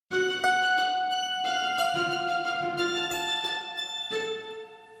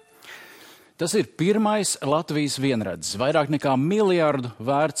Tas ir pirmais Latvijas vienradzes, vairāk nekā miljardu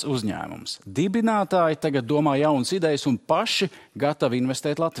vērts uzņēmums. Dibinātāji tagad domā jaunas idejas un paši gatavi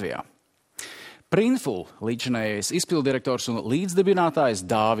investēt Latvijā. Printful līdzinējais izpildirektors un līdzdibinātājs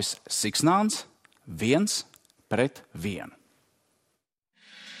Dāvis Siksnāns 1-1.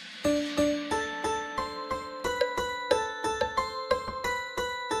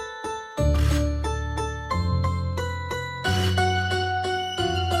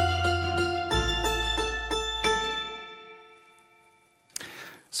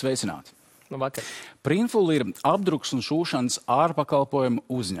 Sveicināti! Labvakar. Printful ir apdruks un šūšanas ārpakalpojumu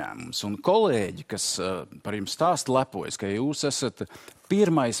uzņēmums. Un kolēģi, kas par jums stāsta, lepojas, ka jūs esat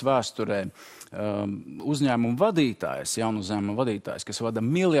pirmais vēsturē uzņēmumu vadītājs, jaunu uzņēmumu vadītājs, kas vada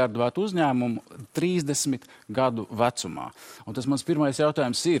miljardu vērtu uzņēmumu 30 gadu vecumā. Un tas mans pirmais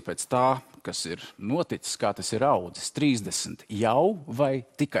jautājums ir pēc tā, kas ir noticis, kā tas ir audzis. 30 jau vai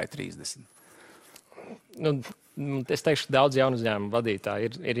tikai 30? Es teikšu, ka daudz jaunu uzņēmumu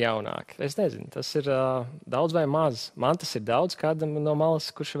vadītāji ir jaunāki. Es nezinu, tas ir daudz vai maz. Man tas ir daudz, kādam no malas,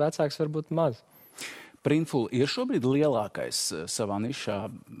 kurš ir vecāks, varbūt maz. Printful ir šobrīd lielākais savā nišā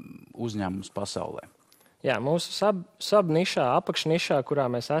uzņēmums pasaulē. Jā, mūsu subnišā, apakšnišā, kurā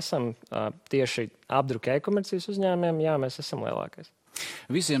mēs esam tieši apdruka e-komercijas uzņēmumiem, jā, mēs esam lielākais.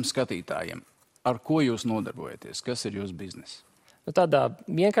 Visiem skatītājiem, ar ko jūs nodarbojaties? Kas ir jūsu bizness? Tādā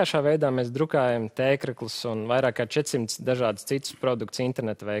vienkāršā veidā mēs drukājam tēkraklus un vairāk kā 400 dažādus citus produktus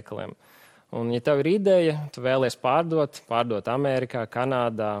interneta veikaliem. Un, ja tev ir ideja, tu vēlies pārdot Amerikā,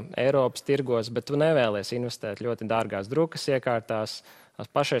 Kanādā, Eiropas tirgos, bet tu nevēlies investēt ļoti dārgās drukas iekārtās,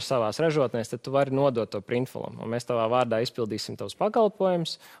 pašai savās ražotnēs, tad tu vari nodot to Printfulam. Un mēs tavā vārdā izpildīsim tavus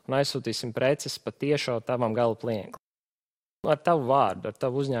pakalpojumus un aizsūtīsim preces pa tiešo tavam gala klientam. Ar tavu vārdu, ar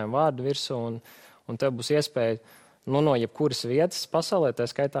tavu uzņēmumu vārdu virsū, un tev būs iespēja no jebkuras vietas pasaulē, tā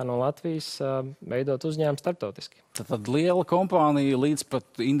skaitā no Latvijas, veidot uzņēmumu starptautiski. Tad liela kompānija līdz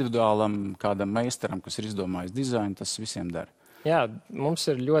pat individuālam kādam meistaram, kas ir izdomājis dizainu, tas visiem der. Jā, mums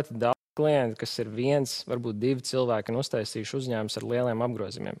ir ļoti daudz klientu, kas ir viens, varbūt divi cilvēki un uztaisījuši uzņēmumus ar lieliem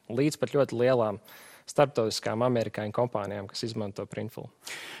apgrozījumiem. Līdz pat ļoti lielām starptautiskām amerikāņu kompānijām, kas izmanto Printful.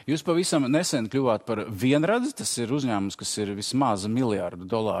 Jūs pavisam nesen kļuvāt par vienradzi, tas ir uzņēmums, kas ir vismaz $1 miljardu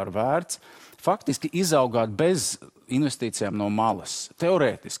vērts. Faktiski izaugāt bez investīcijām no malas.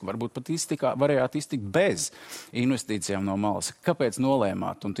 Teorētiski, varbūt pat varējāt iztikt bez investīcijām no malas. Kāpēc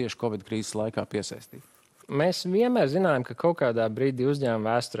nolēmāt un tieši Covid krīzes laikā piesaistīt? Mēs vienmēr zinājām, ka kaut kādā brīdī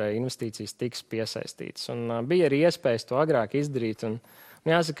uzņēmuma vēsturē investīcijas tiks piesaistītas. Un bija arī iespējas to agrāk izdarīt. Un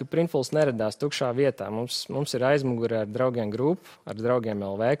jāsaka, ka Printfuls neradās tukšā vietā. Mums ir aizmugurē ar draugiem grupu, ar draugiem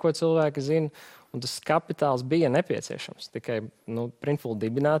LV, ko cilvēki zina. Un tas kapitāls bija nepieciešams. Tikai Printful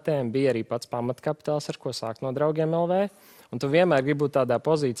dibinātājiem bija arī pats pamatkapitāls, ar ko sākt no draugiem LV. Un tu vienmēr gribi būt tādā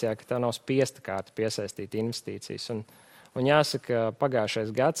pozīcijā, ka tev nav spiesta kārta piesaistīt investīcijas. Un jāsaka,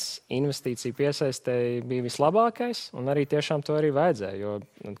 pagājušais gads investīciju piesaistēji bija vislabākais, un arī tiešām to arī vajadzēja,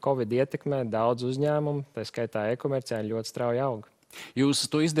 jo Covid ietekmē daudz uzņēmumu, tā skaitā e-komercijā, ļoti strauji auga. Jūs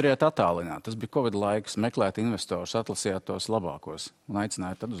to izdarījāt attālināt. Tas bija Covid laiks, meklēt investorus, atlasījāt tos labākos un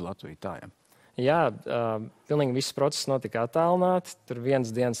aicinājāt tad uz Latviju tājiem. Jā, pilnīgi viss process notika attālināti. Tur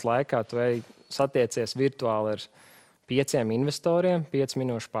vienas dienas laikā tu satiecies virtuāli ar 5 investoriem, 5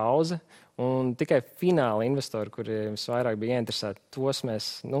 minūšu pauze. Un tikai fināli investori, kuri visvairāk bija ieinteresēti, tos mēs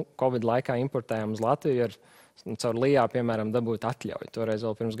Covid laikā importējām uz Latviju ar caur LIA, piemēram, dabūt atļauju. Toreiz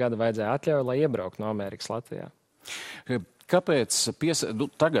vēl pirms gada vajadzēja atļauju, lai iebrauktu no Amerikas Latvijā. Kāpēc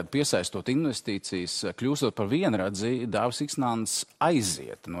tagad piesaistot investīcijas, kļūstot par vienradzi, Dāvis Siksnāns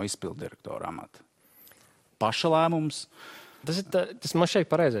aiziet no izpildirektora amata? Paša lēmums? Tas man šeit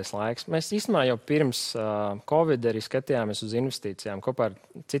pareizais laiks. Mēs īstenībā jau pirms Covid arī skatījāmies uz investīcijām kopā ar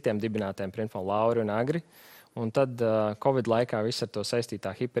citiem dibinātājiem, Printful, Lauri un Agri. Un tad Covid laikā viss ar to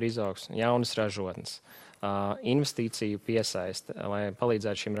saistītā hiperizaugsme, jaunas ražotnes, investīciju piesaiste, lai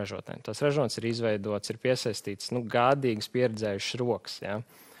palīdzētu šīm ražotnēm. Tas ražotnes ir izveidots, ir piesaistīts gādīgas pieredzējušas rokas, ja?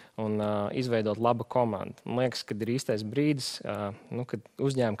 Un izveidot labu komandu. Man liekas, ka ir īstais brīdis, kad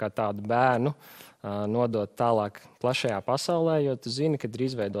uzņēmumu kā tādu bērnu nodot tālāk plašajā pasaulē, jo tu zini, ka ir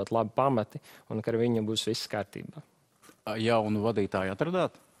izveidot labi pamati un ka ar viņu būs viss kārtībā. Jaunu vadītāju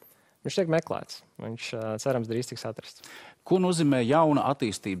atradāt? Viņš tiek meklēts. Viņš cerams drīz tiks atrasts. Ko nozīmē jauna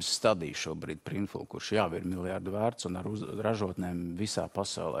attīstības stadija šobrīd Printful, kurš jau ir miljardu vērts un ar ražotnēm visā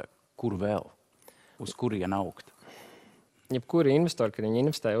pasaulē? Kur vēl? Uz kurien augt? Jebkuri investori, kad viņi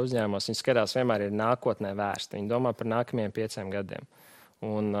investē uzņēmumos, viņi skatās vienmēr ir nākotnē vērsti. Viņi domā par nākamajiem 5 gadiem.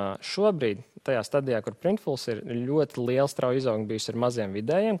 Un šobrīd, tajā stadijā, kur Printfuls ir ļoti liela strauja izaugsme bijusi ar maziem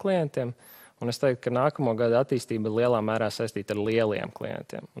vidējiem klientiem, Un es teiktu, ka nākamo gadu attīstība lielā mērā saistīta ar lieliem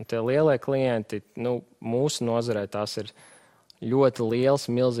klientiem. Un tie lielie klienti, mūsu nozarē tās ir ļoti liels,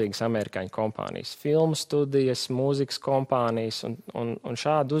 milzīgas amerikāņu kompānijas. Filmu studijas, mūzikas kompānijas un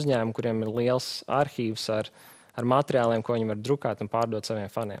šādi uzņēmumi, kuriem ir liels arhīvs ar materiāliem, ko viņi var drukāt un pārdot saviem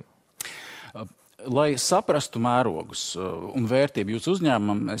faniem. Lai saprastu mērogus un vērtību jūsu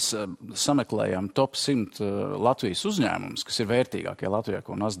uzņēmumam, mēs sameklējām top 100 Latvijas uzņēmumus, kas ir vērtīgākie Latvijā,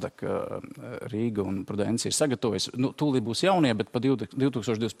 ko Nasdaq, Rīga un Prudencija ir sagatavojis. Tūlīt būs jaunie, bet pa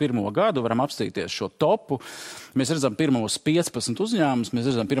 2021. gadu varam apstīties šo topu. Mēs redzam pirmos 15 uzņēmumus,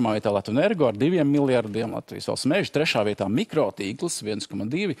 mēs redzam pirmā vietā Latvenergo ar 2 miljardiem, Latvijas valsts meži, trešā vietā Mikrotīkls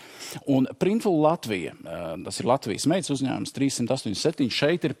 1,2 un Printful Latvija, tas ir Latvijas meitas uzņēmums 387,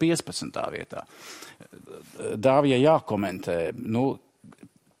 šeit ir 15. vietā. Dāvija jākomentē,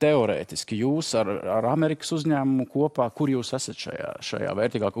 teorētiski jūs ar Amerikas uzņēmumu kopā, kur jūs esat šajā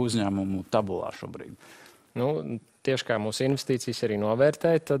vērtīgākā uzņēmumu tabulā šobrīd? Tieši kā mūsu investīcijas arī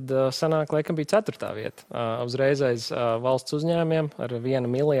novērtēja, tad sanāk, laikam bija 4. vieta. Uzreiz aiz valsts uzņēmumiem ar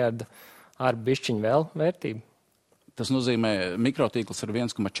 1 miljardu ar bišķiņu vēl vērtību. Tas nozīmē, Mikrotīkls ir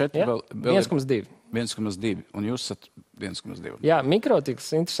 1,4? Jā, 1,2. 1,2, un jūs esat 1,2. Jā, Mikrotīkls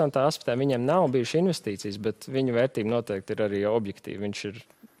interesantā aspektā, viņiem nav bijuši investīcijas, bet viņu vērtība noteikti ir arī objektīva.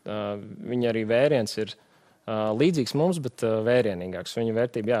 Viņa arī vēriens ir līdzīgs mums, bet vērienīgāks. Viņa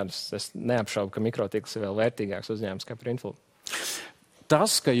vērtība, jā, es neapšaubu, ka Mikrotīkls ir vēl vērtīgāks uzņēmums kā Printful.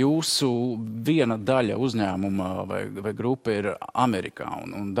 Tas, ka jūsu viena daļa uzņēmuma vai grupa ir Amerikā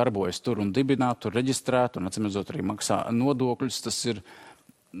un darbojas tur un dibināt, tur reģistrēt un atcīmredzot arī maksā nodokļus, tas ir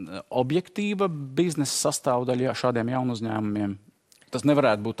objektīva biznesa sastāvdaļa šādiem jaunu uzņēmumiem. Tas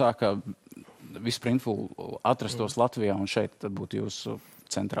nevarētu būt tā, ka viss Printful atrastos Latvijā un šeit tad būtu jūsu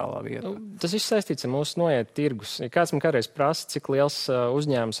centrālā vieta. Tas viss saistīts ar mūsu noiet tirgus. Ja kāds man kādreiz prasa, cik liels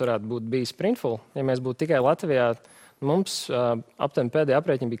uzņēmums varētu būt bijis Printful, ja mēs būtu tikai Latvijā, mums aptuveni pēdējā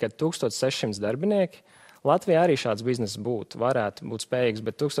aprēķina bija 1600 darbinieki. Latvijā arī šāds bizness varētu būt spējīgs,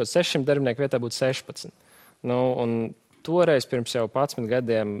 bet 1600 darbinieku vietā būtu 16. Un toreiz pirms jau 11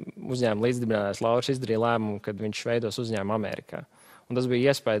 gadiem uzņēmuma līdzdibinātājs Lauris izdarīja lēmumu, kad viņš veidos uzņēmumu Amerikā. Un tas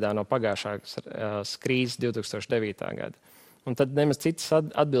bija iespējā no pagājušās krīzes 2009. gada. Un tad nemaz citas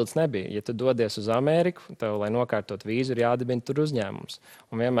atbildes nebija. Ja tu dodies uz Ameriku, tev, lai nokārtot vīzu, ir jādibina tur uzņēmums.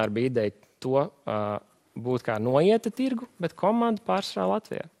 Un vienmēr bija ideja to būt kā noieta tirgu, bet komanda pārsvarā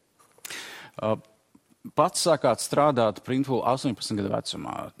Latvijā. Pats sākāt strādāt Printful 18 gadu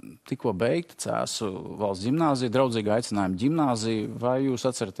vecumā. Tikko beigta Cēsu valsts ģimnāzija, draudzīga aicinājuma ģimnāzija. Vai jūs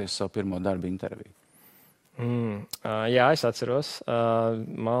atceraties savu pirmo darbu interviju? Jā, es atceros.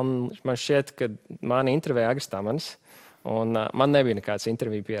 Man šķiet, ka mani intervēja Agris Tamanis. Un man nebija nekāds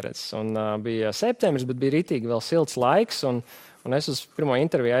interviju pieredzes. Un bija septembris, bet bija ritīgi vēl silts laiks. Un es uz pirmo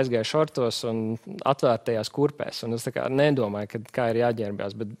interviju aizgāju šortos un atvērtajās kurpēs. Un es tā kā nedomāju, kā ir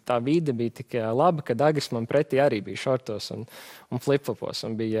jāģērbjās. Bet tā vide bija tik laba, ka Agris man pretī arī bija šortos un flipflopos.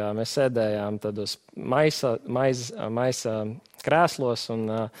 Un mēs sēdējām tādos maisa krēslos un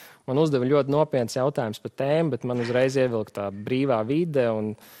man uzdeva ļoti nopietns jautājums par tēmu, bet man uzreiz ievilka tā brīvā vide,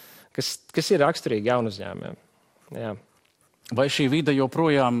 kas ir raksturīgi jaunu uzņēmumiem. Jā. Vai šī vide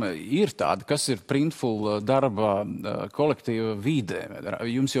joprojām ir tāda, kas ir Printful darba kolektīva vide?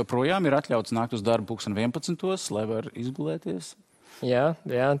 Jums joprojām ir atļauts nākt uz darbu 11:00, lai var izgulēties? Jā,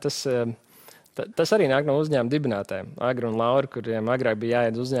 tas arī nāk no uzņēmuma dibinātājiem. Agri un Lauri, kuriem agrāk bija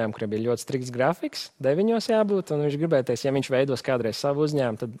jāiet uzņēmumu, kuriem bija ļoti strikts grafiks, 9:00 jābūt, un viņš gribēties, ja viņš veidos kādreiz savu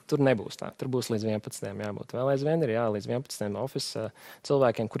uzņēmumu, tad tur nebūs tā. Tur būs līdz 11:00 jābūt. Vēl aizvien ir līdz 11:00 office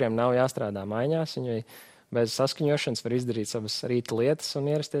cilvēkiem, kuriem nav jāstrādā maiņās. Viņi bez saskaņošanas var izdarīt savas rīta lietas un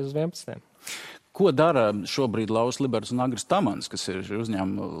ierasties uz 11:00. Ko dara šobrīd Lauris Liberts un Agris Tamans, kas ir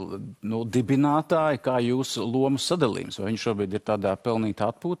uzņēmuma dibinātāji, kā jūsu lomu sadalījums? Vai viņš šobrīd ir tādā pelnītā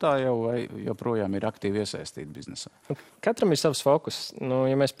atpūtā jau vai joprojām ir aktīvi iesaistīti biznesā? Katram ir savs fokus.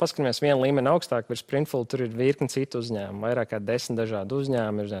 Ja mēs paskatāmies vienu līmeni augstāk virs Printful, tur ir virkni citu uzņēmumu. Vairāk kā 10 dažādu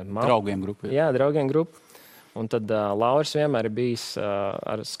uzņēmumu. Draugiem grupu. Jā, draugiem grupu. Un tad Lauris vienmēr ir bijis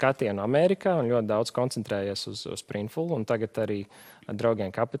ar skatienu Amerikā un ļoti daudz koncentrējies uz Printful. Un tagad arī draugiem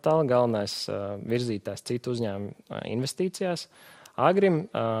kapitāla galvenais virzītājs citu uzņēmumu investīcijās.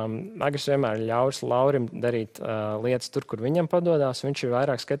 Agris vienmēr ļaus Laurim darīt lietas tur, kur viņam padodās. Viņš ir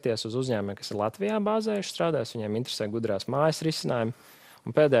vairāk skaties uz uzņēmumiem, kas ir Latvijā bāzējuši strādājis. Viņiem interesē gudrās mājas risinājumi.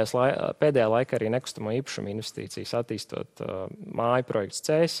 Un pēdējā laikā arī nekustamo īpašumu investīcijas attīstot māju projekts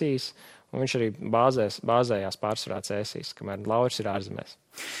Cēsīs. Un viņš arī bāzējās pārsvarā Cēsīs, kamēr Lauris ir ārzemēs.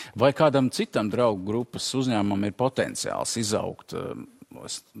 Vai kādam citam draugu grupas uzņēmumam ir potenciāls izaugt,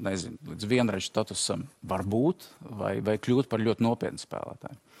 līdz vienreiz statusam varbūt, vai kļūt par ļoti nopietnu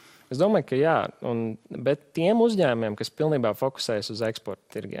spēlētāju? Es domāju, ka jā, bet tiem uzņēmumiem, kas pilnībā fokusējas uz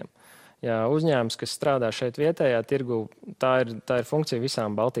eksporta tirgiem. Ja uzņēmums, kas strādā šeit vietējā tirgu, tā ir funkcija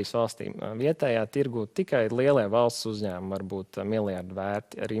visām Baltijas valstīm. Vietējā tirgu tikai lielie valsts uzņēmumi var būt miljardu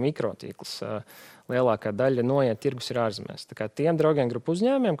vērti, arī mikrotīkls. Lielākā daļa noiet tirgus ir ārzemēs. Tā kā tiem draugiem grupu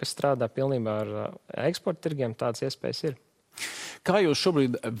uzņēmumiem, kas strādā pilnībā ar eksporta tirgiem, tādas iespējas ir. Kā jūs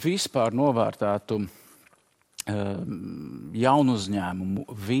šobrīd vispār novērtētu jaunu uzņēmumu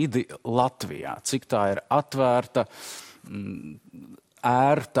vidi Latvijā? Cik tā ir atvērta,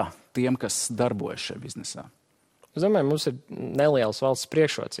 ērta tiem, kas darbojas šajā biznesā? Es domāju, mums ir nelielas valsts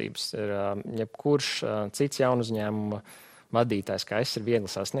priekšrocības. Ir jebkurš cits jaunu uzņēmumu vadītājs, kā es, ir viegli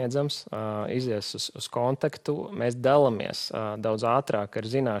sasniedzams, izies uz kontaktu. Mēs dalāmies daudz ātrāk ar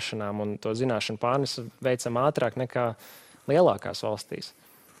zināšanām, un to zināšanu pārnesu veicam ātrāk nekā lielākās valstīs.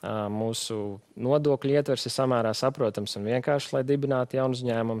 Mūsu nodokļu ietvers ir samērā saprotams un vienkārši, lai dibinātu jaunu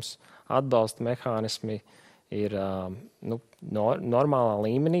uzņēmumus. Atbalsta mehānismi ir normālā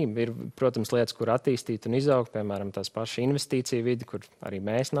līmenī. Ir, protams, lietas, kur attīstīt un izaugt, piemēram, tās pašas investīciju vidi, kur arī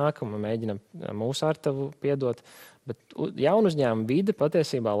mēs nākam un mēģinam mūsu artavu piedot. Bet jaunu uzņēmumu vide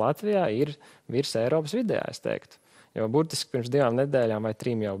patiesībā Latvijā ir virs Eiropas vidējā, es teiktu. Jo burtiski pirms 2 nedēļām vai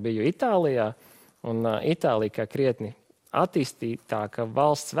 3 jau biju Itālijā, un Itālija kā krietni attīstītāka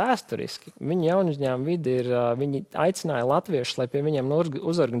valsts vēsturiski, viņa jaunu uzņēmumu vidi ir, viņi aicināja latviešus, lai pie viņiem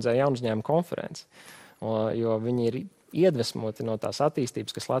uzorganizē jaunu uzņēmumu konferenci, jo viņi ir iedvesmoti no tās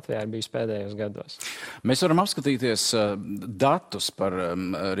attīstības, kas Latvijā ir bijusi pēdējos gados. Mēs varam apskatīties datus par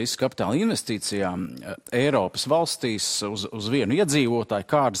riska kapitāla investīcijām Eiropas valstīs uz vienu iedzīvotāju,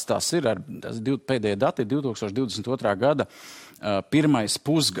 kādas tās ir. Pēdējie dati ir 2022. gada pirmais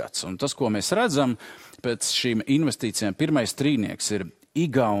pusgads. Un tas, ko mēs redzam pēc šīm investīcijām, pirmais trīnieks ir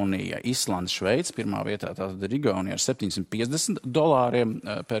Igaunija, Islanda, Šveice. Pirmā vietā tātad ir Igaunija ar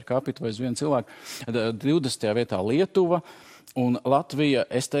 $750 per capita vai uz vienu cilvēku. 20. vietā Lietuva un Latvija,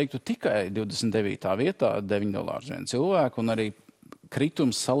 es teiktu, tikai 29. vietā, $9 uz vienu cilvēku, un arī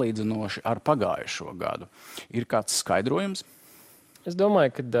kritums salīdzinoši ar pagājušo gadu. Ir kāds skaidrojums? Es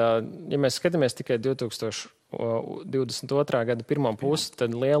domāju, ka, ja mēs skatāmies tikai 2022. gada pirmo pusi,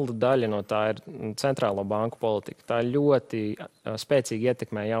 tad liela daļa no tā ir centrālo banku politika. Tā ļoti spēcīgi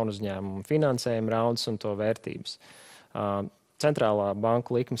ietekmē jaunu uzņēmumu finansējumu raundus un to vērtības. Centrālā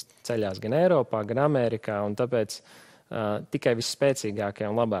banku likmes ceļās gan Eiropā, gan Amerikā, un tāpēc tikai visspēcīgākie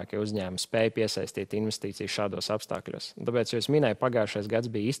un labākie uzņēmumi spēja piesaistīt investīcijas šādos apstākļos. Tāpēc, jo es minēju, pagājušais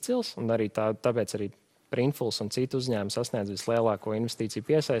gads bija izcils, un arī tāpēc arī Printfuls un citu uzņēmumu sasniedz vislielāko investīciju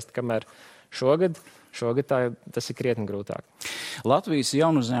piesaisti, kamēr šogad tas ir krietni grūtāk. Latvijas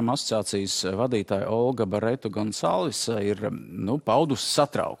jaunu uzņēmumu asociācijas vadītāja Olga Barretu Gonsalves ir paudusi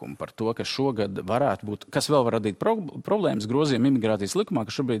satraukumu par to, ka šogad varētu būt, kas vēl var radīt problēmas grozījumi imigrācijas likumā,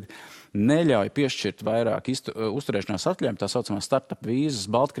 ka šobrīd neļauj piešķirt vairāk uzturēšanās atļaujumu, tā saucamā startup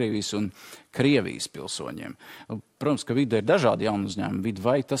vīzas Baltkrievijas un Krievijas pilsoņiem. Protams, ka vide ir dažādi jaunu uzņēmumu vidi,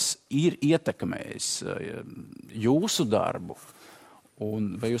 vai tas ir ietekmējis jūsu darbu,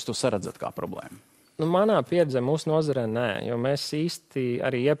 un vai jūs to saredzat kā problēmu? Manā pieredzē mūsu nozarē nē, jo mēs īsti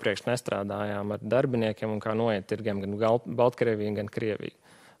arī iepriekš nestrādājām ar darbiniekiem un kā noiet tirgiem gan Baltkrieviju, gan Krieviju.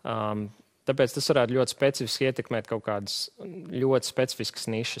 Tāpēc tas varētu ļoti specifiski ietekmēt kaut kādas ļoti specifiskas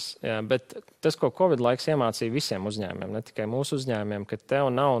nišas. Jā, bet tas, ko Covid laiks iemācīja visiem uzņēmumiem, ne tikai mūsu uzņēmumiem, ka tev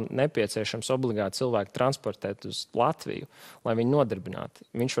nav nepieciešams obligāti cilvēku transportēt uz Latviju, lai viņi nodarbināti.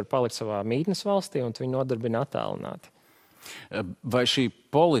 Viņš var palikt savā mītnes valstī un viņi nodarbina attālināti. Vai šī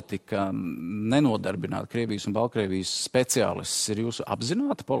politika nenodarbināt Krievijas un Baltkrievijas speciālistus ir jūsu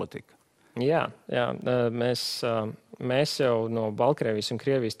apzināta politika? Jā, mēs jau no Baltkrievijas un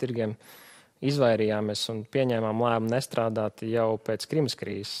Krievijas tirgiem izvairījāmies un pieņēmām lēmumu nestrādāt jau pēc Krimas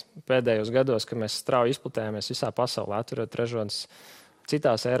krīzes. Pēdējos gados, kad mēs strauji izplatījāmies visā pasaulē, atverot ražotnes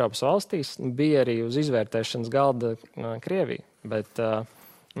citās Eiropas valstīs, bija arī uz izvērtēšanas galda Krievija. Bet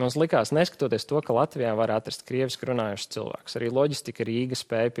mums likās, neskatoties to, ka Latvijā var atrast krieviski runājušus cilvēkus. Arī loģistika Rīga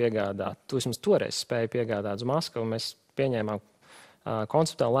spēja piegādāt, vismaz toreiz spēja piegādāt uz Maskavu, un mēs pieņēmām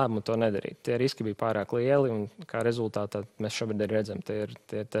konceptuālu lēmumu to nedarīt. Tie riski bija pārāk lieli, un kā rezultātā mēs šobrīd arī redzam,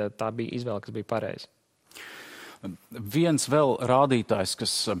 tā bija izvēle, kas bija pareiza. Viens vēl rādītājs,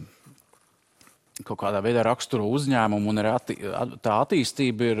 kas kaut kādā veidā raksturo uzņēmumu un tā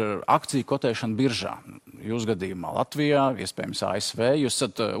attīstība ir akciju kotēšana biržā. Jūs gadījumā Latvijā, iespējams ASV,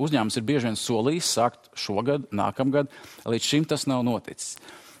 uzņēmums ir bieži vien solījis sākt šogad, nākamgad, līdz šim tas nav noticis.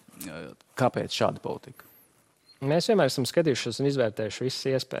 Kāpēc šāda politika? Mēs vienmēr esam skatījušies un izvērtējuši visas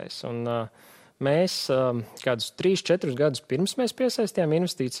iespējas. Un Mēs kādus 3-4 gadus pirms mēs piesaistījām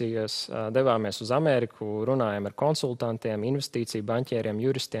investīcijas, devāmies uz Ameriku, runājām ar konsultantiem, investīciju banķieriem,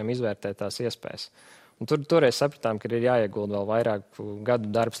 juristiem, izvērtēt tās iespējas. Un toreiz sapratām, ka ir jāiegulda vēl vairāk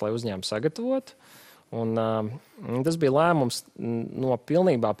gadu darbs, lai uzņēmumu sagatavotu. Un tas bija lēmums no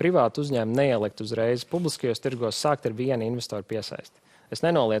pilnībā privātu uzņēmumu neielikt uzreiz publiskajos tirgos, sākt ar vienu investoru piesaisti. Es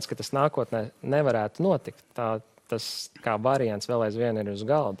nenoliedzu, ka tas nākotnē nevarētu notikt. Tas kā variants vēl aizvien ir uz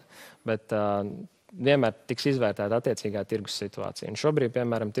galda, bet vienmēr tiks izvērtēta attiecīgā tirgus situācija. Un šobrīd,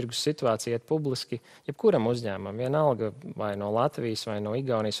 piemēram, tirgus situācija iet publiski jebkuram uzņēmumam, vienalga vai no Latvijas, vai no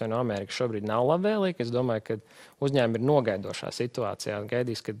Igaunijas, vai no Amerikas, šobrīd nav labvēlīga. Es domāju, ka uzņēmumi ir nogaidošā situācijā,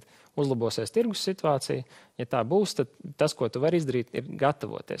 gaidīs, kad uzlabosies tirgus situācija. Ja tā būs, tad tas, ko tu vari izdarīt, ir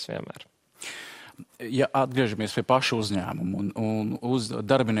gatavoties vienmēr. Ja atgriežamies pie paša uzņēmuma un uz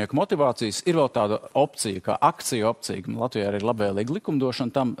darbinieku motivācijas, ir vēl tāda opcija, kā akciju opcija. Latvijā ir labvēlīga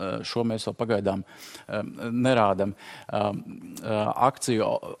likumdošana, tam šo mēs vēl pagaidām nerādam.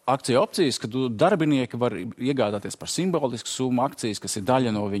 Akciju opcijas, kad darbinieki var iegādāties par simbolisku summu akcijas, kas ir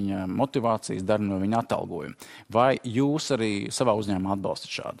daļa no viņa motivācijas, daļa no viņa atalgojuma. Vai jūs arī savā uzņēmumā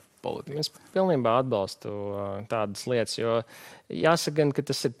atbalstat šādu politiku? Es pilnībā atbalstu tādas lietas, jo jāsaka, ka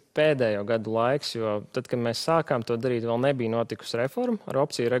tas ir pēdējo gadu laiks, jo tad, kad mēs sākām to darīt, vēl nebija notikusi reforma ar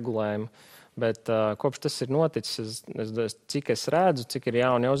opciju regulējumu, bet kopš tas ir noticis, cik es redzu, cik ir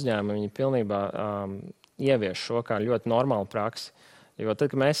jauni uzņēmumi, viņi pilnībā ievieš šo kā ļoti normālu praksi. Jo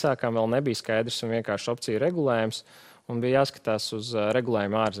tad, kad mēs sākām, vēl nebija skaidrs un vienkārši opciju regulējums, un bija jāskatās uz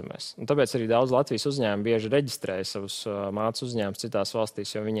regulējumu ārzemēs. Un tāpēc arī daudz Latvijas uzņēmumu bieži reģistrēja savus mācu uzņēmumus citās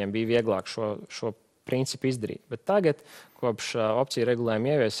valstīs, jo viņiem bija vieglāk šo principu izdarīt. Bet tagad, kopš opciju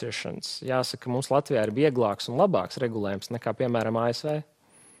regulējuma ieviešanas, jāsaka, mums Latvijā ir vieglāks un labāks regulējums nekā, piemēram, ASV.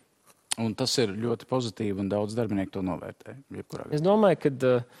 Un tas ir ļoti pozitīvi, un daudz darbinieku to novērtē. Es domāju,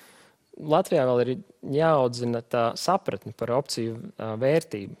 ka Latvijā vēl ir jāaudzina tā sapratne par opciju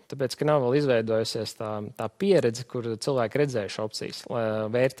vērtību, tāpēc, ka nav vēl izveidojusies tā pieredze, kur cilvēki redzējuši opcijas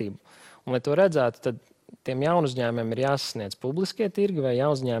vērtību. Un, lai to redzētu, tad tiem jaunu uzņēmumiem ir jāsasniedz publiskie tirgi vai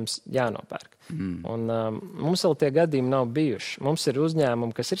jaunuzņēmums jānopērk. Un mums vēl tie gadījumi nav bijuši. Mums ir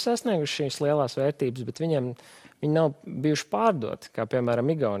uzņēmumi, kas ir sasnieguši šīs lielās vērtības, bet viņi nav bijuši pārdoti, kā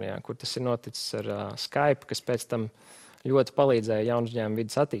piemēram Igaunijā, kur tas ir noticis ar Skype, kas pēc tam ļoti palīdzēja jaunu uzņēmumu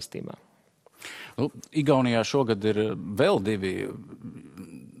vidas attīstībā. Igaunijā šogad ir vēl 2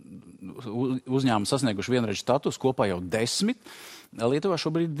 uzņēmumi sasnieguši vienreiz status, kopā jau 10. Lietuvā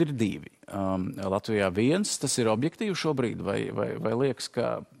šobrīd ir 2. Latvijā 1, tas ir objektīvi šobrīd, vai liekas,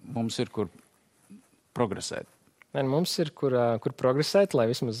 ka mums ir kur progresēt? Mums ir kur progresēt, lai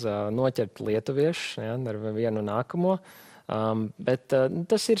vismaz noķertu lietuviešu ar vienu nākamo. Bet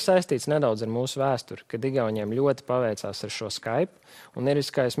tas ir saistīts nedaudz ar mūsu vēsturi, kad Igauniem ļoti paveicās ar šo Skype. Un ir,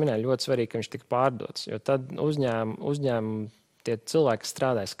 kā es minēju, ļoti svarīgi, ka viņš tika pārdots. Jo tad uzņēmumi, tie cilvēki, kas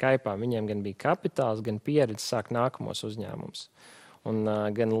strādāja Skype'ā, viņiem gan bija kapitāls, gan pieredze sākt nākamos uzņēmumus. Un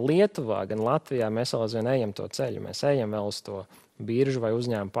gan Lietuvā, gan Latvijā mēs vēl aizvien ejam to ceļu. Mēs ejam vēl uz to biržu vai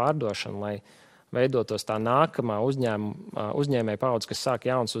uzņēmumu pārdošanu, lai veidotos tā nākamā uzņēmēja paudze, kas sāk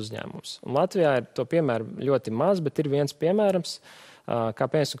jauns uzņēmums. Un Latvijā ir to piemēru ļoti maz, bet ir viens piemērams, kā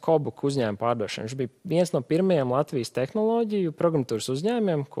piemēram Kobuku uzņēmuma pārdošana. Viņš bija viens no pirmajiem Latvijas tehnoloģiju programmatūras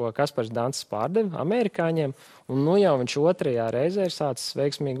uzņēmumiem, ko Kaspars Dancis pārdeva amerikāņiem, un nu jau viņš 2. reizē ir sācis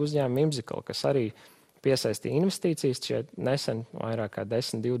veiksmīgi uzņēmumu Imzikal, kas arī piesaistīja investīcijas, šķiet nesen vairāk kā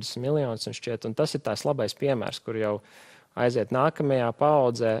 10-20 miljonus, un tas ir tās labais piemērs, kur jau aiziet nākamajā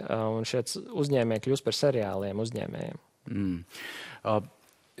paaudzē, un šie uzņēmēji kļūst par seriāliem uzņēmējiem.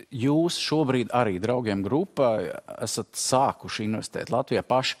 Jūs šobrīd arī draugiem grupā esat sākuši investēt Latvijā,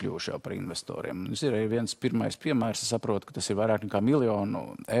 paši kļuvuši jau par investoriem. Tas ir viens pirmais piemērs, es saprotu, ka tas ir vairāk nekā 1 miljonu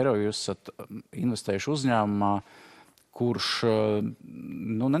eiro. Jūs esat investējuši uzņēmumā, kurš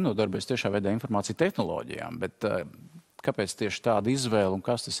nenodarbojas tiešā veidā informāciju tehnoloģijām, bet kāpēc tieši tāda izvēle un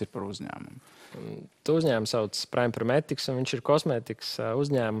kas tas ir par uzņēmumu? Tu uzņēmumu sauc Prime Prometics, un viņš ir kosmētikas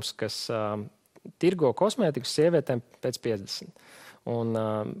uzņēmums, kas tirgo kosmētikas sievietēm pēc 50. Un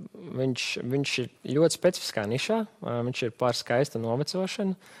viņš ir ļoti specifiskā nišā, viņš ir par skaistu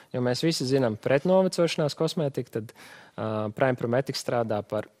novecošanu, jo mēs visi zinām pret novecošanās kosmētiku, tad Prime Prometics strādā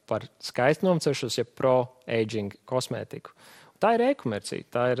par skaistu novecošanos, ja pro-aging kosmētiku. Tā ir e-komercija,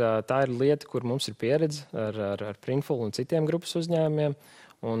 tā ir lieta, kur mums ir pieredze ar Printful un citiem grupas uzņēmumiem.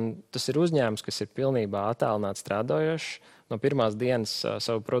 Un tas ir uzņēmums, kas ir pilnībā attālināts strādājošs. No pirmās dienas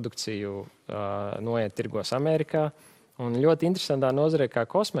savu produkciju noiet tirgos Amerikā. Un ļoti interesantā nozarē kā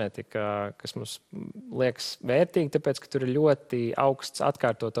kosmētika, kas mums liekas vērtīgi, tāpēc, ka tur ir ļoti augsts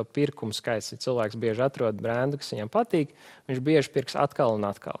atkārtoto pirkumu skaits. Ja cilvēks bieži atrod brendu, kas viņam patīk, viņš bieži pirks atkal un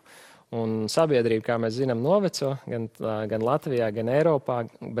atkal. Un sabiedrība, kā mēs zinām, noveco gan Latvijā, gan Eiropā,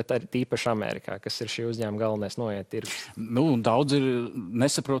 bet arī tīpaši Amerikā, kas ir šī uzņēmuma galvenais noiet tirgus. Daudz ir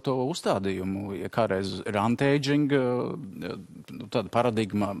nesaprot to uzstādījumu. Ja kādreiz ir anti-aging, tāda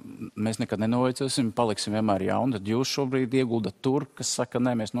paradigma, mēs nekad nenovecosim, paliksim vienmēr jauni, tad jūs šobrīd ieguldat tur, kas saka,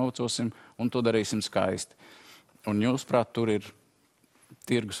 nē, mēs novecosim un to darīsim skaisti. Un jūs, prāt, tur ir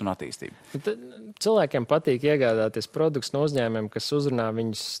tirgus un attīstība. Cilvēkiem patīk iegādāties produktus no uzņēmumiem, kas uzrunā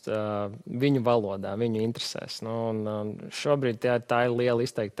viņus viņu valodā, viņu interesēs. Šobrīd tā ir liela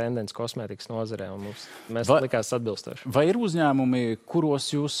izteikta tendence kosmētikas nozarē, un mēs likās atbilstoši. Vai ir uzņēmumi,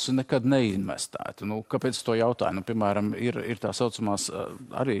 kuros jūs nekad neinvestētu? Kāpēc to jautāju? Piemēram, ir tā saucamās,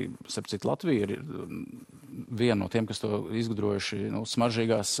 arī, sapcīt, Latvija ir viena no tiem, kas to izgudrojuši,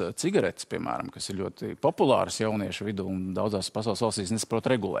 smaržīgās cigaretes, piemēram, kas ir ļoti populāras jauniešu vidū un daudzās pasaules valstīs nesaprot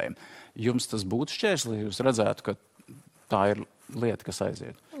regulējumu. Jums tas būtu šķērsli, jūs redzētu, ka tā ir lieta, kas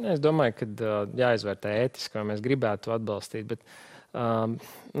aiziet? Es domāju, ka jāizvērtē ētiski, vai mēs gribētu atbalstīt, bet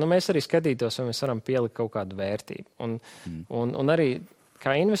mēs arī skatītos, vai mēs varam pielikt kaut kādu vērtību. Un arī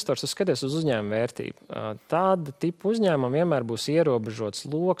kā investors, tu skaties uz uzņēmumu vērtību. Tāda tipa uzņēmuma vienmēr būs ierobežots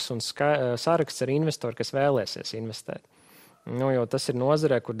loks un saraksts ar investoru, kas vēlēsies investēt. Jo tas ir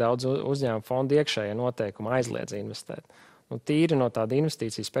nozarē, kur daudz uzņēmumu fondu iekšējie noteikumi aizliedz investēt. Tīri no tāda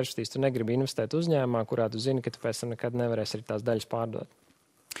investīcijas perspektīvas, tu negribi investēt uzņēmumā, kurā tu zini, ka tu pēc tam nekad nevarēsi arī tās daļas pārdot.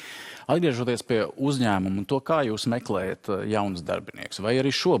 Atgriežoties pie uzņēmuma un to, kā jūs meklējat jaunus darbiniekus, vai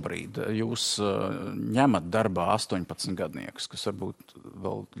arī šobrīd jūs ņemat darbā 18 gadniekus, kas varbūt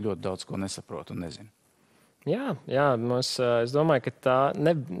vēl ļoti daudz ko nesaprot un nezina? Jā, es domāju, ka tā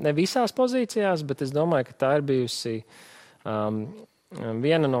ne visās pozīcijās, bet es domāju, ka tā ir bijusi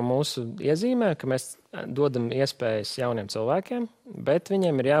viena no mūsu iezīmēm, ka mēs dodam iespējas jauniem cilvēkiem, bet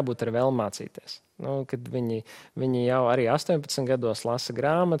viņiem ir jābūt ar vēl mācīties. Kad viņi jau arī 18 gados lasa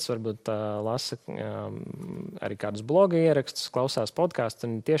grāmatas, varbūt lasa arī kādus bloga ierakstus, klausās podkāstus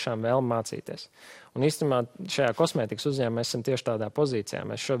un tiešām vēl mācīties. Un īstenībā šajā kosmētikas uzņēmumā mēs esam tieši tādā pozīcijā.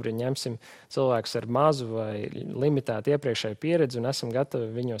 Mēs šobrīd ņemsim cilvēkus ar mazu vai limitētu iepriekšēju pieredzi un esam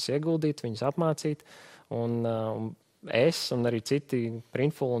gatavi viņos ieguldīt, viņus apmācīt. Un es un arī citi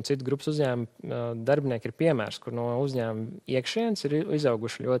Printful un citu grupas uzņēmumu darbinieki ir piemērs, kur no uzņēmuma iekšienes ir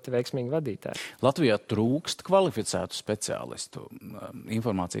izauguši ļoti veiksmīgi vadītāji. Latvijā trūkst kvalificētu speciālistu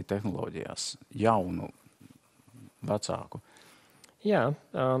informāciju tehnoloģijās, jaunu, vecāku. Jā,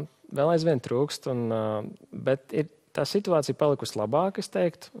 vēl aizvien trūkst, bet tā situācija palikusi labāka, es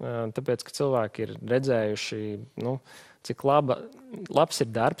teiktu, tāpēc, ka cilvēki ir redzējuši, cik labs ir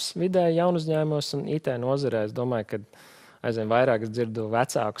darbs vidēji jaunu uzņēmumos un IT nozarē. Es domāju, ka aizvien vairāk es dzirdu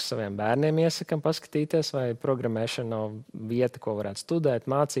vecākus saviem bērniem iesakam paskatīties, vai programmēšana nav vieta, ko varētu studēt,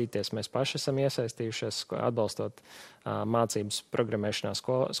 mācīties. Mēs paši esam iesaistījušies, atbalstot mācības programmēšanā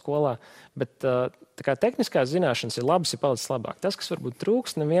skolā. Bet tā kā tehniskās zināšanas ir labas, ir palicis labāk. Tas, kas varbūt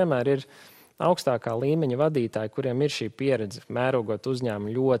trūkst, nevienmēr ir augstākā līmeņa vadītāji, kuriem ir šī pieredze, mērogot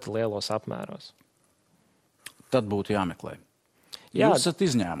uzņēmumu ļoti lielos apmēros. Tad būtu jāmeklē. Jūs esat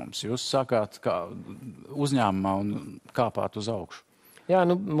izņēmums. Jūs sākāt kā uzņēmumā un kāpāt uz augšu. Jā,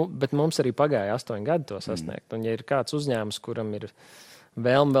 bet mums arī pagāja 8 gadi to sasniegt. Un ja ir kāds uzņēmums, kuram ir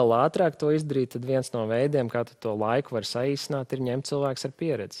vēlme vēl ātrāk to izdarīt, tad viens no veidiem, kā to laiku var saīsināt, ir ņemt cilvēks ar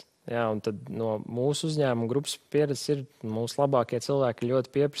pieredzi. Jā, un tad no mūsu uzņēmuma grupas pieredzes ir mūsu labākie cilvēki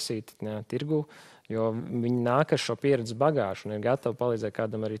ļoti pieprasīti tirgu, jo viņi nāk ar šo pieredzi bagāžu un ir gatavi palīdzēt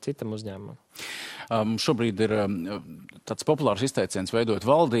kādam arī citam uzņēmumam. Šobrīd ir tāds populārs izteiciens veidot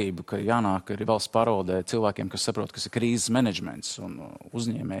valdību, ka jānāk arī valsts pārvaldē cilvēkiem, kas saprot, kas ir krīzes menedžments un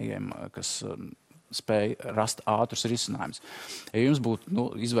uzņēmējiem, kas spēja rast ātrus risinājumus. Ja jums būtu,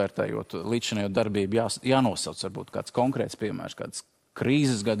 izvērtējot līdzinējo darbību, jānosauc varbūt kāds konkrēts piemērs, kāds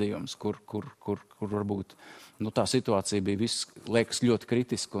krīzes gadījums, kur varbūt tā situācija bija viss, liekas, ļoti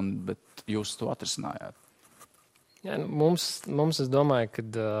kritiska, bet jūs to atrisinājāt. Jā, mums, es domāju, ka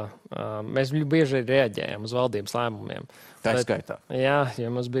mēs bieži reaģējam uz valdības lēmumiem. Tā skaitā. Jā, ja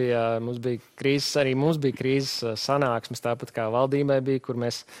mums bija krīzes, arī mums bija krīzes sanāksmes, tāpat kā valdībai bija, kur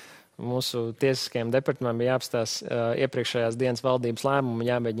mūsu tiesiskajiem departamentiem bija jāapstāsta iepriekšējās dienas valdības lēmumu,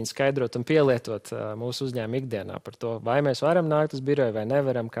 jāmēģina skaidrot un pielietot mūsu uzņēmumu ikdienā par to, vai mēs varam nākt uz biroju vai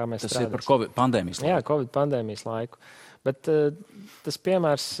nevaram, kā mēs strādājam. Tas ir par Covid pandēmijas laiku. Jā, Covid pandēmijas laiku. Bet tas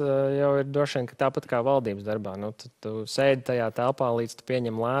piemērs jau ir droši vien, ka tāpat kā valdības darbā. Tu sēdi tajā telpā, līdz tu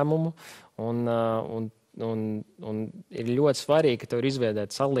pieņem lēmumu, un ir ļoti svarīgi, ka tev ir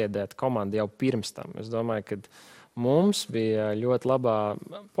izveidēta, saliedēta komanda jau pirms tam. Es domāju, ka mums bija ļoti labā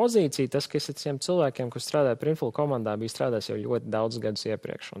pozīcija. Tas, ka es ar tiem cilvēkiem, kas strādāja Printful komandā, bija strādājis jau ļoti daudz gadus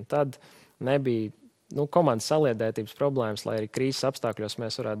iepriekš. Un tad nebija komandas saliedētības problēmas, lai arī krīzes apstākļos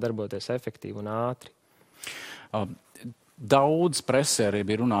mēs varētu darboties efektīvi un ātri. Daudz presē arī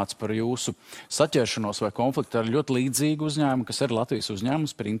bija runāts par jūsu saķeršanos vai konfliktu ar ļoti līdzīgu uzņēmumu, kas ir Latvijas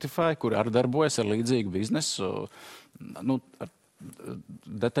uzņēmums Printify, kur arī darbojas ar līdzīgu biznesu.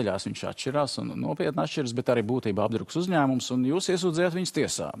 Detaļās viņš atšķirās un nopietni atšķiras, bet arī būtībā apdrukas uzņēmums, un jūs iesūdzējāt viņus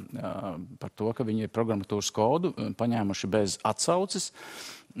tiesā par to, ka viņi ir programmatūras kodu paņēmuši bez atsauces.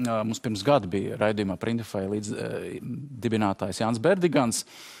 Mums pirms gada bija raidījumā Printify dibinātājs Jānis Berdigans,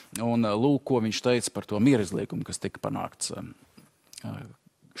 un lūk, ko viņš teica par to mierizlīgumu, kas tika panākts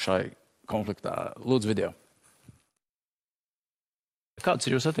šai konfliktā. Lūdzu, video. Kādas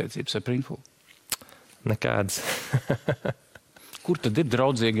ir jūsu attiecības ar Printful? Nekādas. Kur tad ir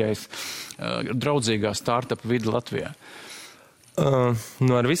draudzīgā startup vide Latvijā?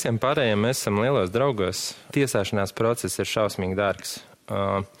 Ar visiem pārējiem mēs esam lielos draugos. Tiesāšanās process ir šausmīgi dārgs.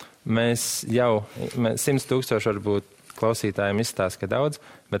 Mēs 100,000 varbūt klausītājiem izstāsta, ka daudz,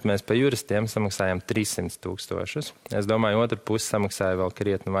 bet mēs pa juristiem samaksājam 300,000. Es domāju, otra puse samaksāja vēl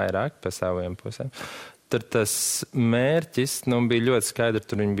krietni vairāk pa saviem pusēm. Tur tas mērķis bija ļoti skaidrs.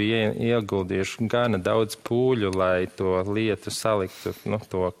 Tur viņi bija ieguldījuši gana daudz pūļu, lai to lietu saliktu,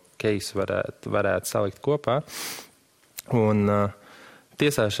 to keisu varētu salikt kopā. Un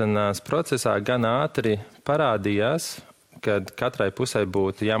tiesāšanās procesā gan ātri parādījās, kad katrai pusē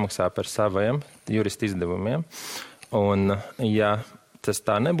būtu jāmaksā par saviem juristu izdevumiem. Un, ja tas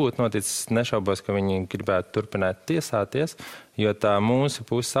tā nebūtu noticis, nešaubos, ka viņi gribētu turpināt tiesāties, jo tā mūsu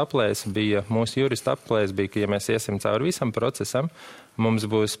puses aplēs bija, mūsu jurista aplēs bija, ka ja mēs iesim cauri visam procesam, mums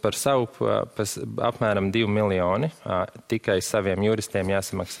būs par savu apmēram 2 miljoni tikai saviem juristiem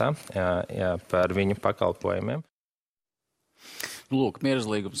jāsamaksā par viņu pakalpojumiem. Lūk,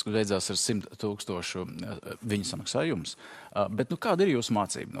 mierizlīgums, kad beidzās ar 100,000, viņi samaksā jums. Bet kāda ir jūsu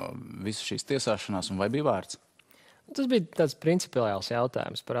mācība no visas šīs tiesāšanās un vai bija vērts? Tas bija tāds principiāls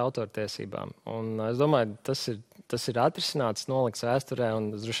jautājums par autortiesībām. Un es domāju, tas ir atrisināts, nolikts vēsturē, un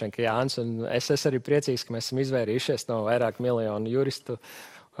droši vien, ka Jānis un es arī priecīgs, ka mēs esam izvairījušies no vairāk miljonu juristu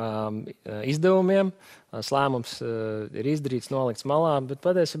izdevumiem. Lēmums ir izdarīts, nolikts malā, bet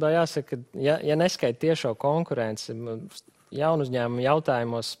patiesībā jāsaka, ka ja neskaita tiešo konkurenci, jaunu uzņēmumu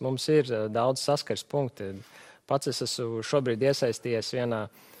jautājumos mums ir daudz saskars punkti. Pats es esmu šobrīd iesaistījies vienā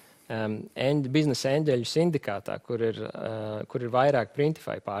biznesa eņģeļu sindikātā, kur ir vairāk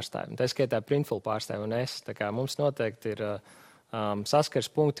Printify pārstāvji. Tā skaitā Printful pārstāvji un es. Tā kā mums noteikti ir saskars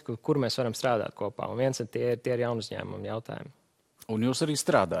punkti, kur mēs varam strādāt kopā. Un viens tie ir jaunu uzņēmumu jautājumi. Un jūs arī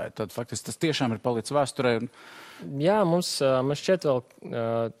strādājat. Tad faktiski tas tiešām ir palicis vēsturē. Jā, mums šķiet vēl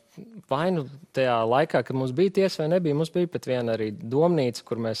vainu tajā laikā, kad mums bija tiesa vai nebija, mums bija pat viena arī domnīca,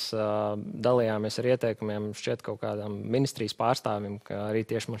 kur mēs dalījāmies ar ieteikumiem šķiet kaut kādām ministrijas pārstāvim, ka arī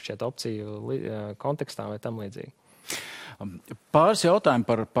tieši mums šķiet opciju kontekstā vai tam līdzīgi. Pāris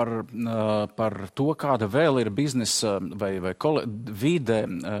jautājumi par to, kāda vēl ir biznesa vai vide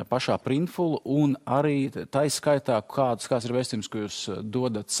pašā Printful, un arī taiskaitā, kāds ir vēstījums, ko jūs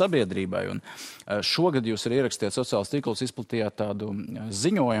dodat sabiedrībai. Un šogad jūs arī ierakstījāt sociālos tīklus, izplatījāt tādu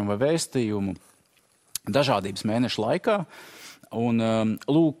ziņojumu vai vēstījumu dažādības mēnešu laikā. Un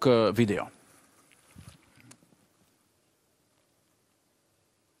lūk video.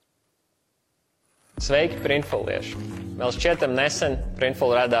 Sveiki, Printfulieši! Vēl šķietam nesen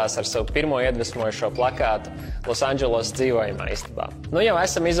Printful radās ar savu pirmo iedvesmojošo plakātu Losandželos dzīvojamā istabā. Nu jau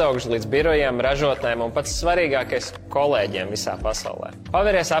esam izauguši līdz birojiem, ražotnēm un pats svarīgākais kolēģiem visā pasaulē.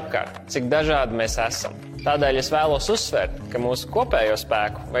 Paveries apkārt, cik dažādi mēs esam. Tādēļ es vēlos uzsvērt, ka mūsu kopējo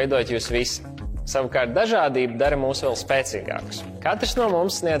spēku veidojat jūs visi. Savukārt dažādība dara mūs vēl spēcīgākus. Katrs no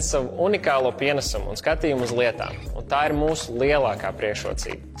mums sniedz savu unikālo pienesumu un skatījumu uz lietām, un tā ir mūsu lielākā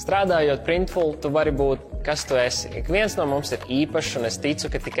priekšrocība. Strādājot Printful, tu vari būt, kas tu esi. Ik viens no mums ir īpašs, un es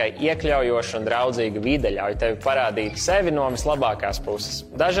ticu, ka tikai iekļaujoša un draudzīga vide ļauj tevi parādīt sevi no vislabākās puses.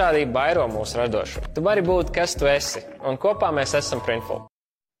 Dažādība vairo mūsu radošumu. Tu vari būt, kas tu esi, un kopā mēs esam Printful.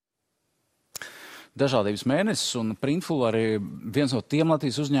 Dažādības mēnesis, un Printful arī viens no tiem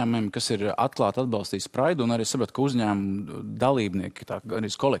Latvijas uzņēmumiem, kas ir atklāti atbalstījis Praidu, un arī sapratu, ka uzņēmumu dalībnieki,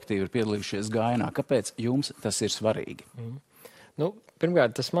 arī kolektīvi ir piedalījušies gājienā. Kāpēc jums tas ir svarīgi?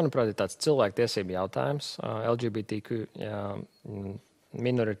 Pirmkārt, tas, manuprāt, ir tāds cilvēktiesību jautājums, LGBTQ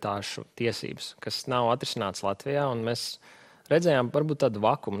minoritāšu tiesības, kas nav atrisināts Latvijā, un mēs redzējām varbūt tādu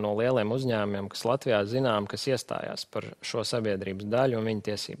vakumu no lieliem uzņēmumiem, kas Latvijā zinām, kas iestājās par šo sabiedrības daļu un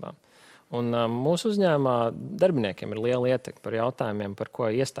viņu tiesībām. Un mūsu uzņēmumā darbiniekiem ir liela ietekme par jautājumiem, par ko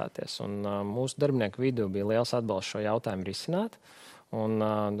iestāties. Un mūsu darbinieku vidū bija liels atbalsts šo jautājumu risināt. Un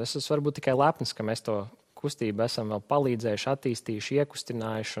es esmu varbūt tikai lepns, ka mēs to kustību esam vēl palīdzējuši, attīstījuši,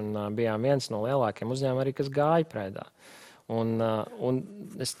 iekustinājuši un bijām viens no lielākiem uzņēmumiem arī, kas gāja Preidā. Un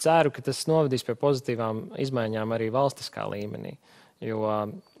es ceru, ka tas novedīs pie pozitīvām izmaiņām arī valstiskā līmenī. Jo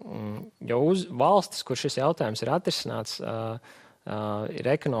valstis, kur šis jautājums ir atrisināts, ir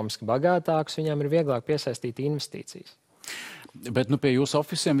ekonomiski bagātāks, viņām ir vieglāk piesaistīt investīcijas. Bet pie jūsu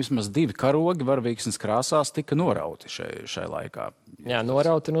oficiem vismaz 2 karogi Varavīksnes krāsās tika norauti šai laikā. Jā,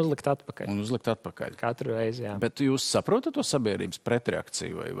 norauti un uzlikt atpakaļ. Katru reizi, jā. Bet jūs saprotat to sabiedrības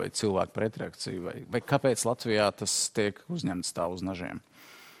pretreakciju vai cilvēku pretreakciju? Vai kāpēc Latvijā tas tiek uzņemts tā uz nažiem?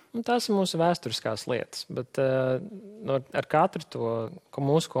 Tās ir mūsu vēsturiskās lietas, bet ar katru to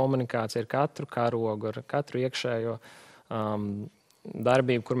mūsu komunikāciju, ar katru karogu, ar katru iekšējo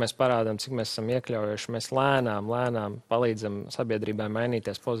darbību, kur mēs parādām, cik mēs esam iekļaujuši, mēs lēnām palīdzam sabiedrībai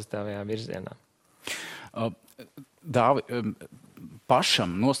mainīties pozitīvajā virzienā. Dāvi,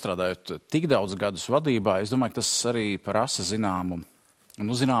 pašam nostrādājot tik daudz gadus vadībā, es domāju, ka tas arī prasa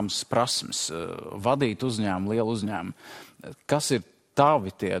zināmas prasmes, vadīt uzņēmumu, lielu uzņēmumu. Kas ir tavi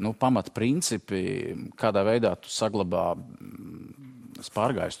tie pamatprincipi, kādā veidā tu saglabā,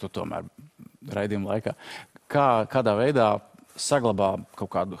 spārgājus tu tomēr raidījuma laikā, kādā veidā saglabā kaut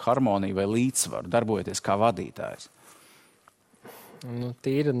kādu harmoniju vai līdzsvaru, darbojoties kā vadītājs?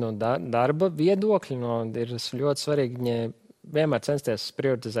 Tīri no darba viedokļa ir ļoti svarīgi vienmēr censties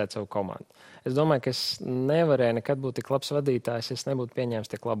prioritizēt savu komandu. Es domāju, ka es nevarēju nekad būt tik labs vadītājs, ja es nebūtu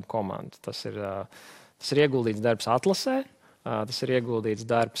pieņēmis tik labu komandu. Tas ir ieguldīts darbs atlasē, tas ir ieguldīts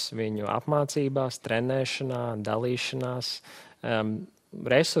darbs viņu apmācībās, trenēšanā, dalīšanās,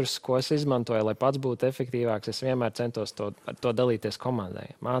 resursus, ko es izmantoju, lai pats būtu efektīvāks, es vienmēr centos ar to dalīties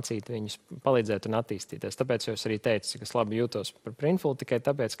komandai, mācīt viņus, palīdzēt un attīstīties. Tāpēc es arī teicu, cik es labi jūtos par Printful, tikai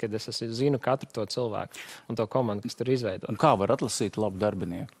tāpēc, ka es zinu katru to cilvēku un to komandu, kas tur izveidot. Un kā var atlasīt labu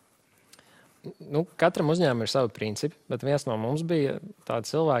darbinieku? Katram uzņēmumam ir savi principi, bet viens no mums bija tādi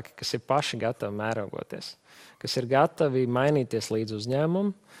cilvēki, kas ir paši gatavi mērogoties, kas ir gatavi mainīties līdz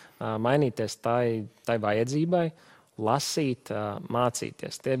uzņēmumam, mainīties tai vajadzībai, lasīt,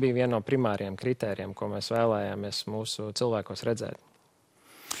 mācīties. Tie bija viena no primāriem kritērijiem, ko mēs vēlējāmies mūsu cilvēkos redzēt.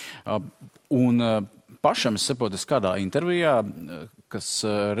 Un pašam es saprotu, kādā intervijā, kas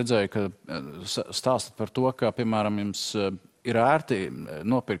redzēja, ka stāstat par to, ka, piemēram, jums ir ērti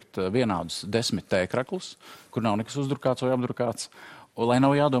nopirkt vienādus 10 tēkraklus, kur nav nekas uzdrukāts vai apdrukāts, lai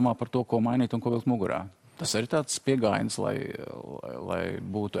nav jādomā par to, ko mainīt un ko vilkt mugurā. Tas ir tāds pieejams, lai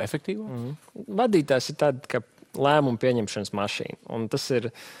būtu efektīvāk? Vadītājs ir tāds, ka lēmumu pieņemšanas mašīna. Un tas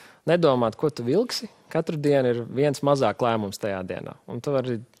ir nedomāt, ko tu vilksi. Katru dienu ir viens mazāk lēmums tajā dienā. Un tu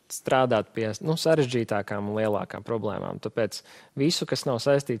vari strādāt pie sarežģītākām un lielākām problēmām. Tāpēc visu, kas nav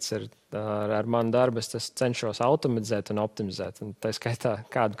saistīts ar manu darbu, es cenšos automatizēt un optimizēt. Un tā skaitā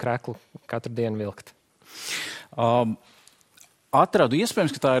kādu kreklu katru dienu vilkt. Atradu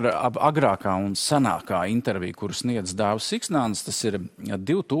iespējams, ka tā ir agrākā un senākā intervija, kuru sniedz Dāvis Siksnāns. Tas ir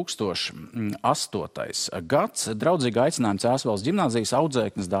 2008. gads. Draudzīgi aicinājums Ēsvalsts ģimnāzijas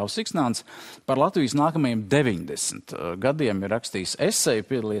audzēknis Dāvis Siksnāns par Latvijas nākamajiem 90 gadiem ir rakstījis eseju,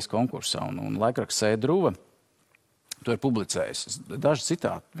 piedalījies konkursā un laikraksts Ēdruva to ir publicējis. Daži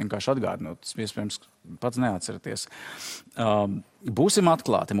citāti vienkārši atgādinot, tas iespējams pats neatceraties. Būsim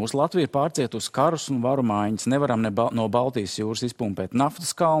atklāti, mūsu Latvija ir pārcietusi karus un varu mājiņas, nevaram no Baltijas jūras izpumpēt naftas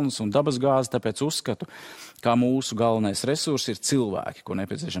kalnus un dabasgāzi, tāpēc uzskatu, ka mūsu galvenais resurs ir cilvēki, ko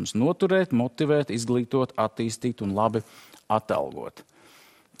nepieciešams noturēt, motivēt, izglītot, attīstīt un labi atalgot.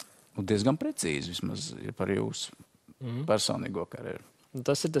 Un diezgan precīzi vismaz par jūsu personīgo karjeru.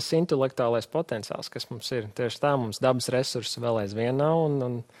 Tas ir tas intelektuālais potenciāls, kas mums ir. Tieši tā, mums dabas resursi vēl aizvien nav,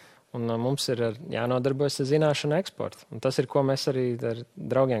 un mums ir jānodarbojas ar zināšanu eksportu. Un tas ir, ko mēs arī ar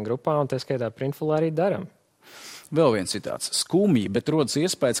draugiem grupā, un tā skaitā Printful arī daram. Vēl viens citāts. Skumji, bet rodas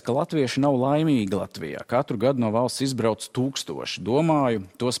iespējas, ka latvieši nav laimīgi Latvijā. Katru gadu no valsts izbrauc 1000. Domāju,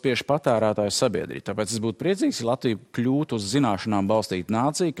 to spiež patērētāju sabiedrība. Tāpēc es būtu priecīgs, ja Latvija kļūtu uz zināšanām balstīta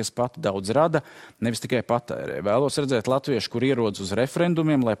nācija, kas pati daudz rada, nevis tikai patērē. Vēlos redzēt latviešu, kur ierodas uz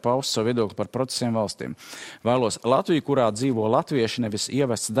referendumiem, lai paustu savu viedokli par procesiem valstīm. Vēlos Latviju, kurā dzīvo latvieši, nevis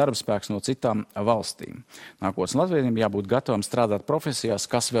ievests darbspēks no citām valstīm. Nākotnes latviešiem jābūt gatavam strādāt profesijās,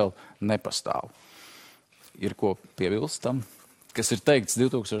 kas vēl nepastāv. Ir ko piebilst tam, kas ir teikts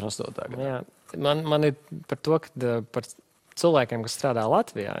 2008. gadā? Jā, man ir par to, ka par cilvēkiem, kas strādā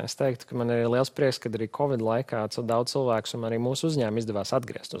Latvijā, es teiktu, ka man ir liels prieks, ka arī Covid laikā daudz cilvēkus un arī mūsu uzņēmumu izdevās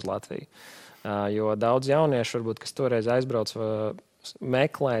atgriezt uz Latviju. Jo daudz jauniešu, varbūt, kas toreiz aizbrauc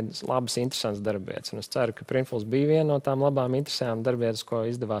meklē labas, interesantas darbvietas. Un es ceru, ka Printfuls bija viena no tām labām, interesantām darbvietas, ko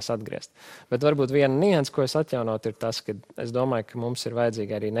izdevās atgriezt. Bet varbūt viena nianses, ko es atjaunot, ir tas, ka es domāju, ka mums ir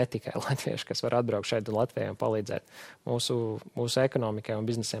vajadzīgi arī ne tikai latvieši, kas var atbraukt šeit un Latvijai un palīdzēt mūsu ekonomikai un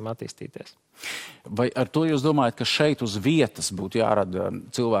biznesiem attīstīties. Vai ar to jūs domājat, ka šeit uz vietas būtu jārada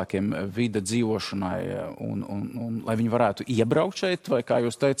cilvēkiem vide dzīvošanai un lai viņi varētu iebraukt šeit, vai, kā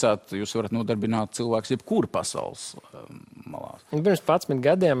jūs teicāt, jūs varat nodarbināt cilvēks jebkur pasaules malā? Pirms 11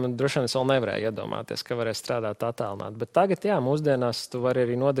 gadiem droši vien es vēl nevarēju iedomāties, ka varēs strādāt attālināt. Bet tagad, jā, mūsdienās tu vari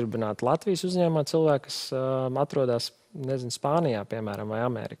arī nodarbināt Latvijas uzņēmumā cilvēku, kas atrodas, nezinu, Spānijā, piemēram, vai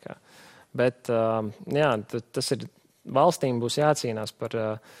Amerikā. Bet, jā, tas ir, valstīm būs jācīnās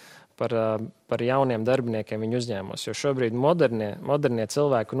par jauniem darbiniekiem viņu uzņēmumos, jo šobrīd modernie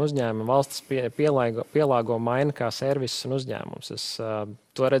cilvēki un uzņēmumi valstis pielāgo maina kā servisus un uzņēmumus. Es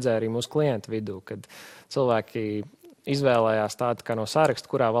to redzēju arī mūsu klientu vidū, kad cilvēki izvēlējās tādu kā no saraksta,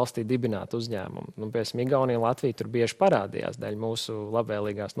 kurā valstī dibināt uzņēmumu. Piemēram, Igaunija, Latvija tur bieži parādījās dēļ mūsu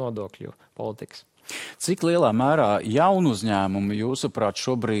labvēlīgās nodokļu politikas. Cik lielā mērā jaunu uzņēmumu jūsuprāt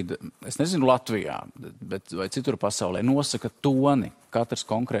šobrīd, es nezinu Latvijā, bet vai citur pasaulē, nosaka toni katras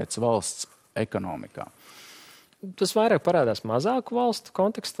konkrētas valsts ekonomikā? Tas vairāk parādās mazāku valstu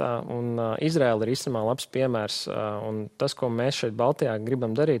kontekstā, un Izraela ir īstenībā labs piemērs. Un tas, ko mēs šeit Baltijā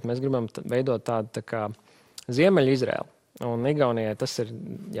gribam darīt, mēs gribam veidot tādu tā kā Ziemeļa Izraela. Un Igaunijai tas ir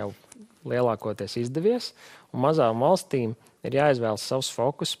jau lielākoties izdevies, un mazām valstīm ir jāizvēlas savs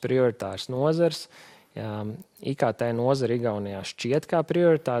fokus, prioritārs nozars. IKT nozara Igaunijā šķiet kā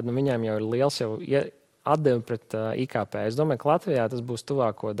prioritāte, un viņiem jau ir liels atdeve pret IKP. Es domāju, ka Latvijā tas būs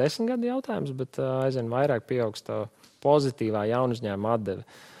tuvāko 10 gadu jautājums, bet aizvien vairāk pieaugs tā pozitīvā jaunu uzņēmuma atdeve.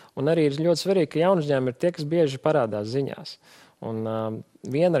 Un arī ir ļoti svarīgi, ka jaunu uzņēmumi ir tie, kas bieži parādās ziņās. Un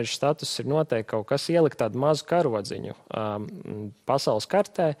vienreizes status ir noteikti kaut kas ielikt tādu mazu karodziņu pasaules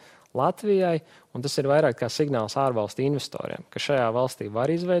kartē Latvijai, un tas ir vairāk kā signāls ārvalstu investoriem, ka šajā valstī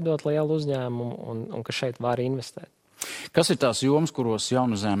var izveidot lielu uzņēmumu un ka šeit var investēt. Kas ir tās jomas, kuros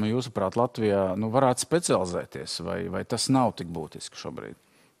jaunu uzņēmumi, jūsuprāt, Latvijā varētu specializēties, vai tas nav tik būtiski šobrīd?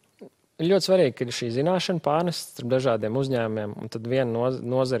 Ir ļoti svarīgi, ka ir šī zināšana pārnests starp dažādiem uzņēmumiem, un tad viena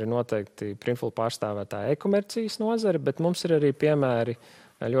nozara ir noteikti Printful pārstāvētā e-komercijas nozara, bet mums ir arī piemēri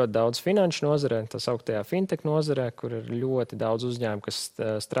ļoti daudz finanšu nozarē, tas augtajā fintech nozarē, kur ir ļoti daudz uzņēmumu, kas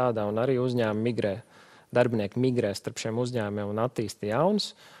strādā, un arī uzņēmumi darbinieki migrē starp šiem uzņēmumiem un attīsta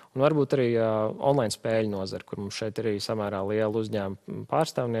jaunus. Un varbūt arī online spēļu nozara, kur mums šeit ir arī samērā liela uzņēmuma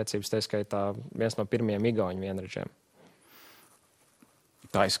pārstāvniecības, tā skaitā viens no pirmajiem igauņu vienrežiem.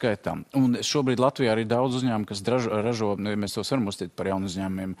 Tā ir skaitām. Un šobrīd Latvijā arī daudz uzņēmumu, kas ražo, mēs tos varam uzstīt par jaunu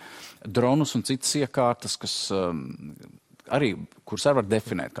uzņēmumiem, dronus un citas iekārtas, kas arī, kuras var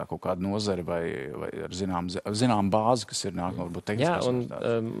definēt kā kaut kādu nozari vai ar zinām bāzi, kas ir nākamā, varbūt tehniskās. Jā,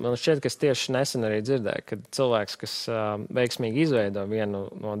 un man šķiet, ka es tieši nesen arī dzirdēju, ka cilvēks, kas veiksmīgi izveido vienu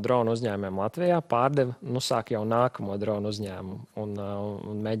no dronu uzņēmumiem Latvijā, pārdeva, sāk jau nākamo dronu uzņēmumu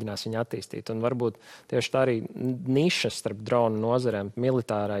un mēģinās viņu attīstīt. Un varbūt tieši tā arī nišas starp dronu nozarēm,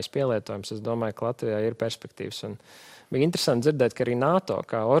 militārais pielietojums, es domāju, ka Latvijā ir perspektīvas. Un bija interesanti dzirdēt, ka arī NATO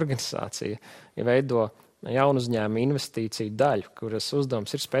kā organizācija veido jaunu uzņēmumu investīciju daļu, kuras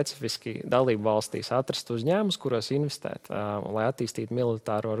uzdevums ir specifiski dalību valstīs atrast uzņēmumus, kuros investēt, lai attīstītu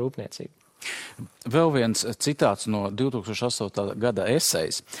militāro rūpniecību. Vēl viens citāts no 2008. gada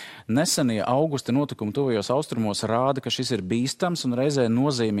esejas. Nesenie augusta notikumi tuvajos austrumos rāda, ka šis ir bīstams un reizē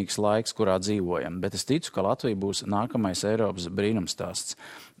nozīmīgs laiks, kurā dzīvojam, bet es ticu, ka Latvija būs nākamais Eiropas brīnumstāsts.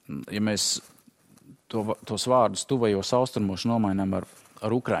 Ja mēs tos vārdus tuvajos austrumos nomainām ar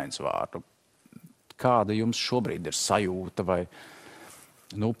Ukrainas vārdu, kāda jums šobrīd ir sajūta vai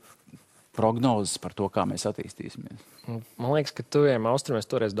prognozes par to, kā mēs attīstīsimies? Man liekas, ka tuviem austrumiem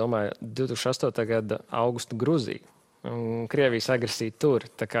toreiz domāju 2008. gada augustu Gruziju un Krievijas agresiju tur.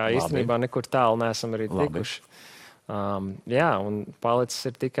 Tā kā īstenībā nekur tālu neesam arī tikuši. Jā, un palicis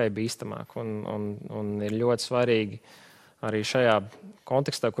ir tikai bīstamāk un ir ļoti svarīgi arī šajā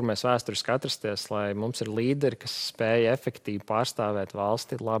kontekstā, kur mēs vēsturiski atrasties, lai mums ir līderi, kas spēja efektīvi pārstāvēt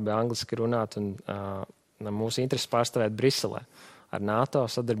valsti, labi angliski runāt un mūsu intereses pārstāvēt Briselē ar NATO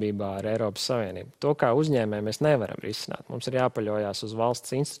sadarbībā ar Eiropas Savienību. To kā uzņēmēji mēs nevaram risināt. Mums ir jāpaļaujas uz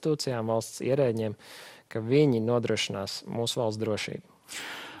valsts institūcijām, valsts ierēģiem, ka viņi nodrošinās mūsu valsts drošību.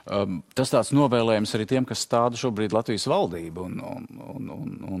 Tas tāds novēlējums arī tiem, kas stāda šobrīd Latvijas valdību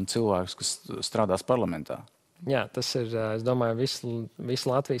un cilvēkus, kas strādās parlamentā. Jā, tas ir, es domāju, visi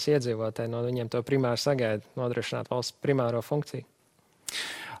Latvijas iedzīvotāji no viņiem to primāri sagaida nodrošināt valsts primāro funkciju.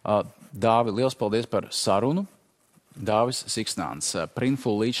 Dāvi, liels paldies par sarunu. Dāvis Siksnāns,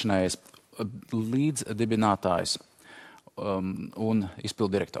 Printful līdzinājais līdzdibinātājs un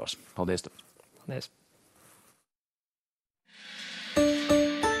izpildu direktors. Paldies! Paldies!